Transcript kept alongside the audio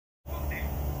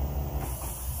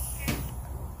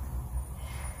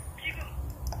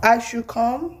I should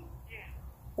come? Yeah.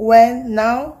 When?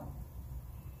 Now?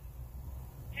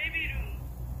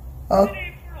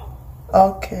 Okay.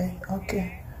 Okay.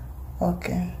 Okay.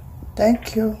 Okay.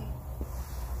 Thank you.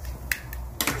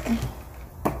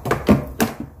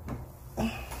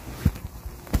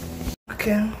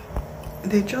 Okay.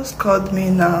 They just called me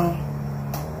now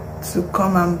to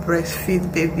come and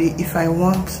breastfeed baby if I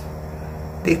want.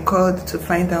 They called to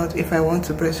find out if I want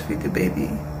to breastfeed the baby.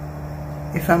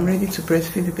 If I'm ready to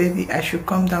breastfeed the baby, I should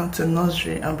come down to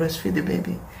nursery and breastfeed the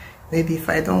baby. Maybe if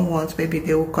I don't want, maybe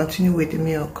they will continue with the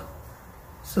milk.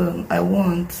 So I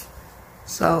want.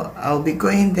 So I'll be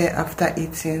going there after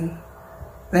eating.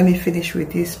 Let me finish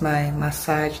with this, my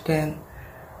massage, then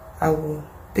I will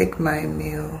take my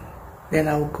meal. Then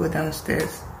I will go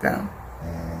downstairs, down.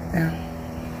 Yeah.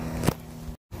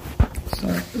 So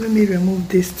let me remove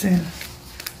this thing.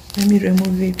 Let me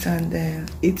remove it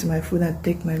and eat my food and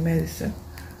take my medicine.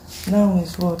 Now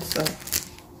is what? So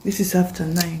this is after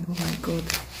 9. Oh my God.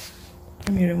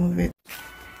 Let me remove it.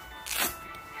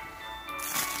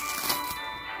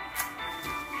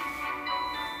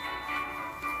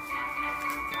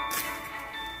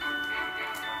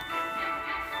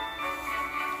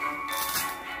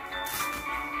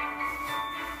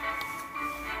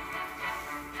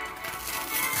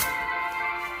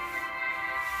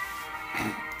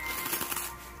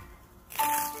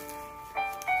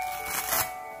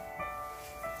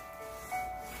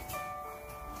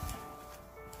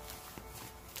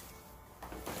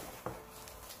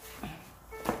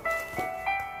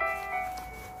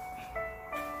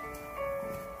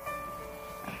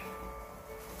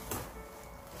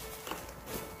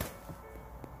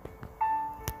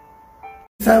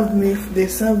 They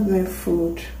served me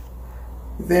food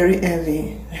very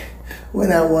early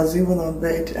when I was even on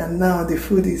bed, and now the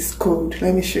food is cold.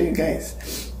 Let me show you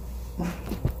guys.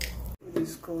 Food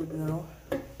is cold now,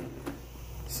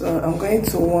 so I'm going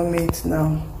to warm it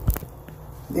now.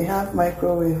 They have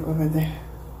microwave over there.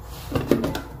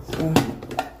 So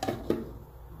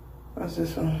what's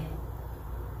this one?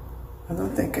 I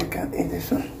don't think I can eat this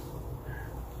one.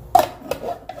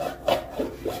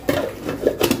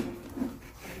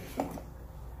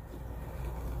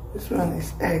 This one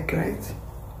is egg, right?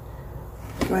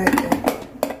 Fried egg.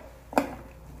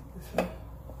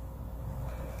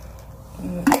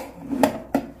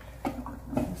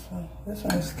 This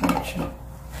one is kimchi.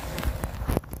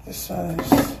 This one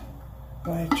is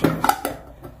white rice.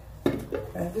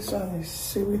 And this one is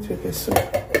seaweed pepper soup.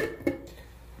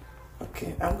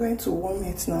 Okay, I'm going to warm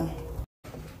it now.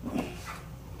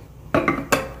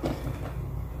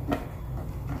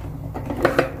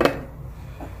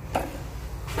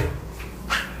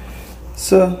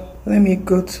 So let me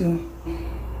go to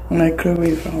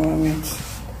microwave and warm it.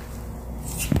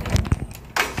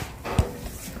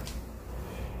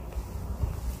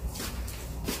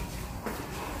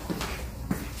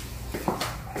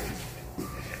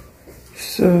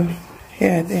 So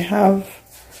here they have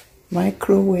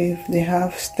microwave, they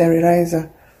have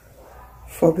sterilizer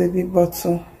for baby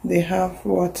bottle, they have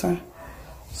water.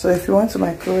 So if you want to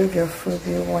microwave your food,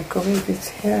 you microwave it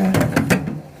here.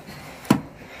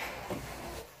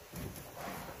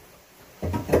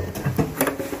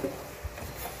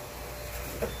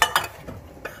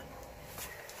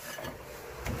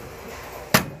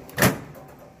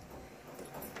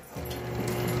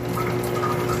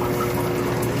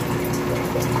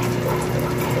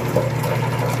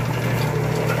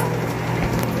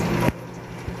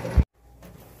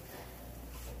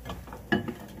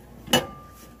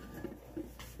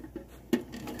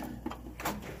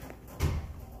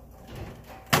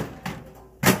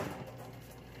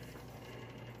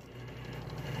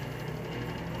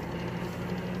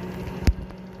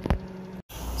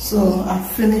 So I've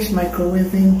finished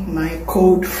microwaving my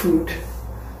cold food.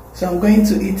 So I'm going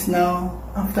to eat now.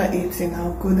 After eating,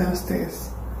 I'll go downstairs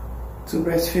to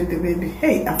breastfeed the baby.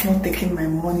 Hey, I've not taken my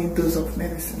morning dose of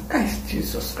medicine. Guys,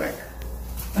 Jesus Christ.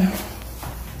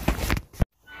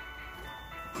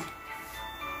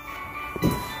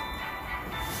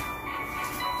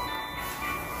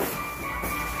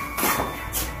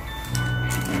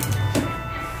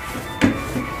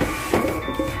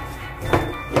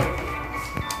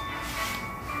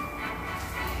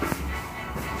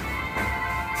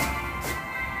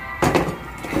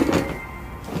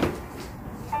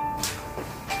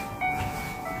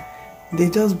 They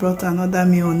just brought another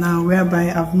meal now,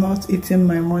 whereby I've not eaten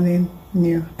my morning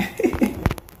meal.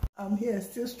 I'm here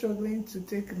still struggling to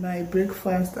take my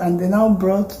breakfast, and they now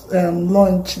brought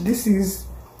lunch. This is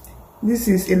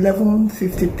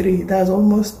 11:53. That's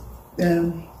almost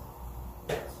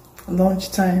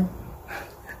lunch time,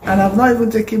 and I've not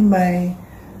even taken my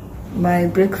my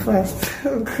breakfast.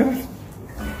 Oh God.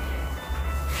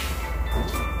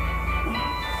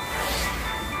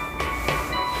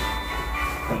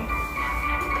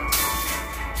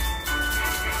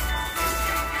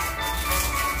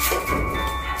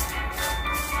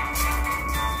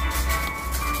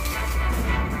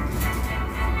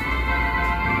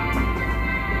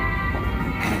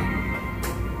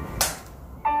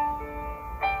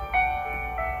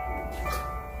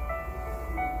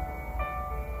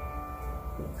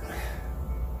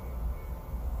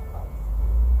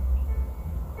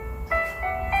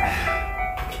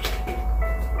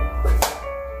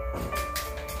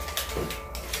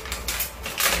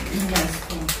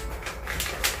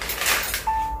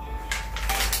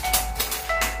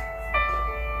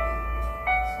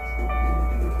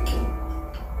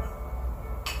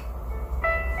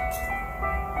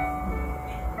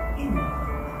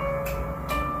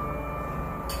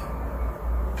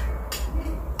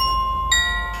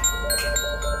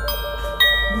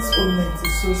 This omelette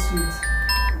is so sweet.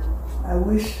 I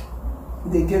wish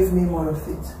they gave me more of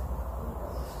it.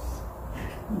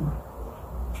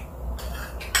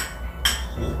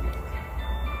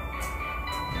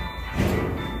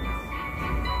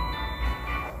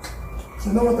 So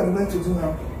you know what I'm going to do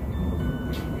now?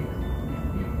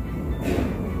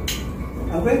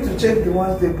 I'm going to check the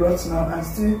ones they brought now and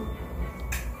see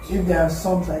if there are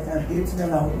some I can eat,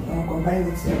 then I'll combine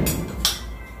it here.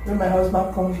 When my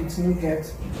husband comes with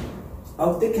nougat,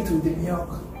 I'll take it with the milk.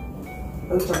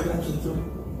 That's what I'm going to do.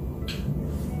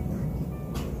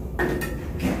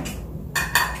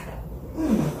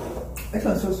 This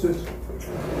one's so sweet.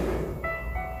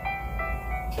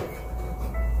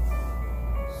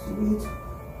 Sweet.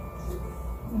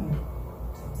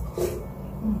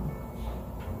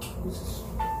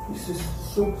 This is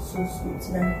so sweet,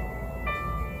 man.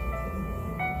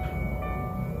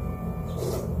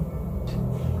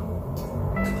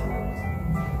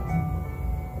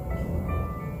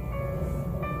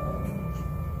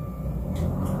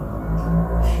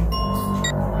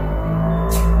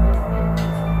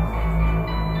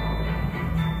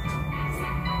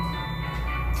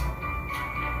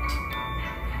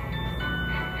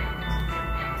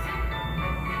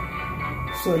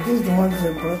 So these are the ones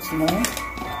they brought now.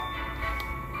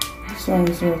 This one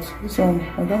is what? This one,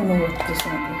 I don't know what this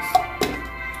one is.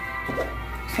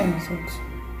 This one is what?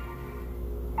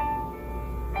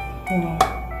 No.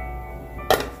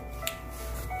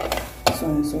 This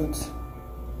one is what?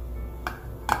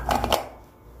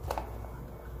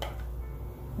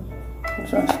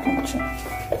 This one is kitchen.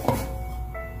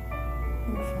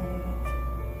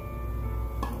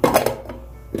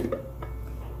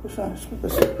 This one is pepper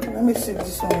soup. Let me see if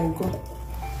this one will go.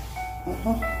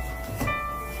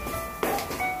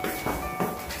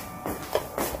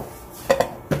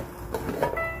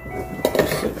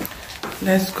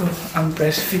 Let's go and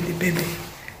breastfeed the baby.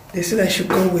 They said I should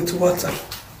go with water.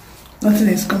 Nothing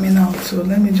is coming out, so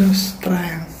let me just try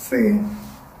and see.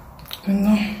 You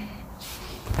know.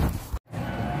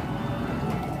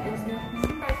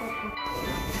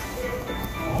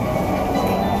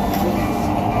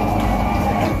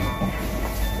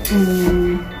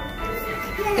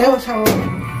 That was how.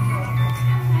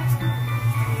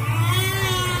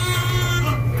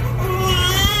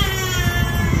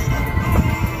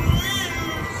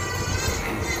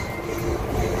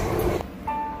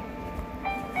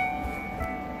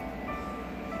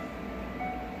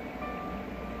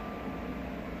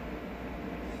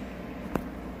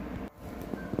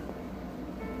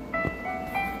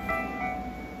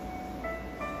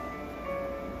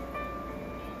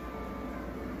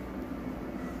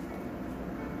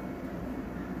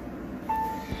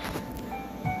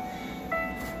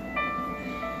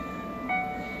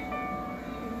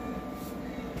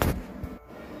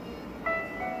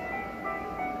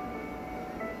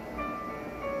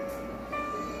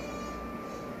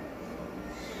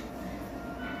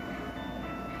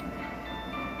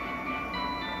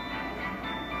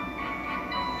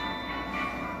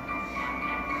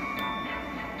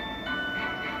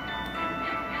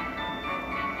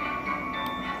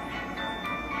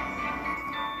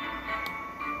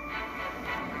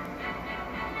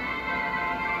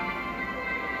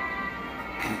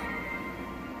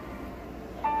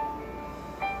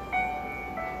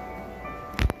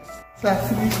 So I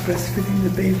finished breastfeeding the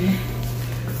baby.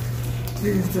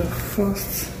 This is the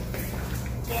first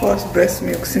breast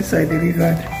milk since I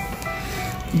delivered.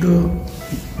 Though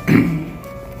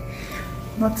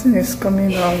nothing is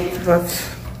coming out,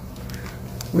 but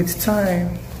with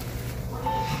time,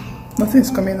 nothing is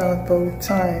coming out, but with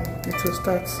time it will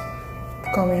start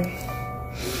coming.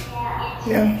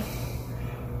 Yeah.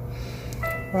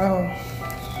 Wow.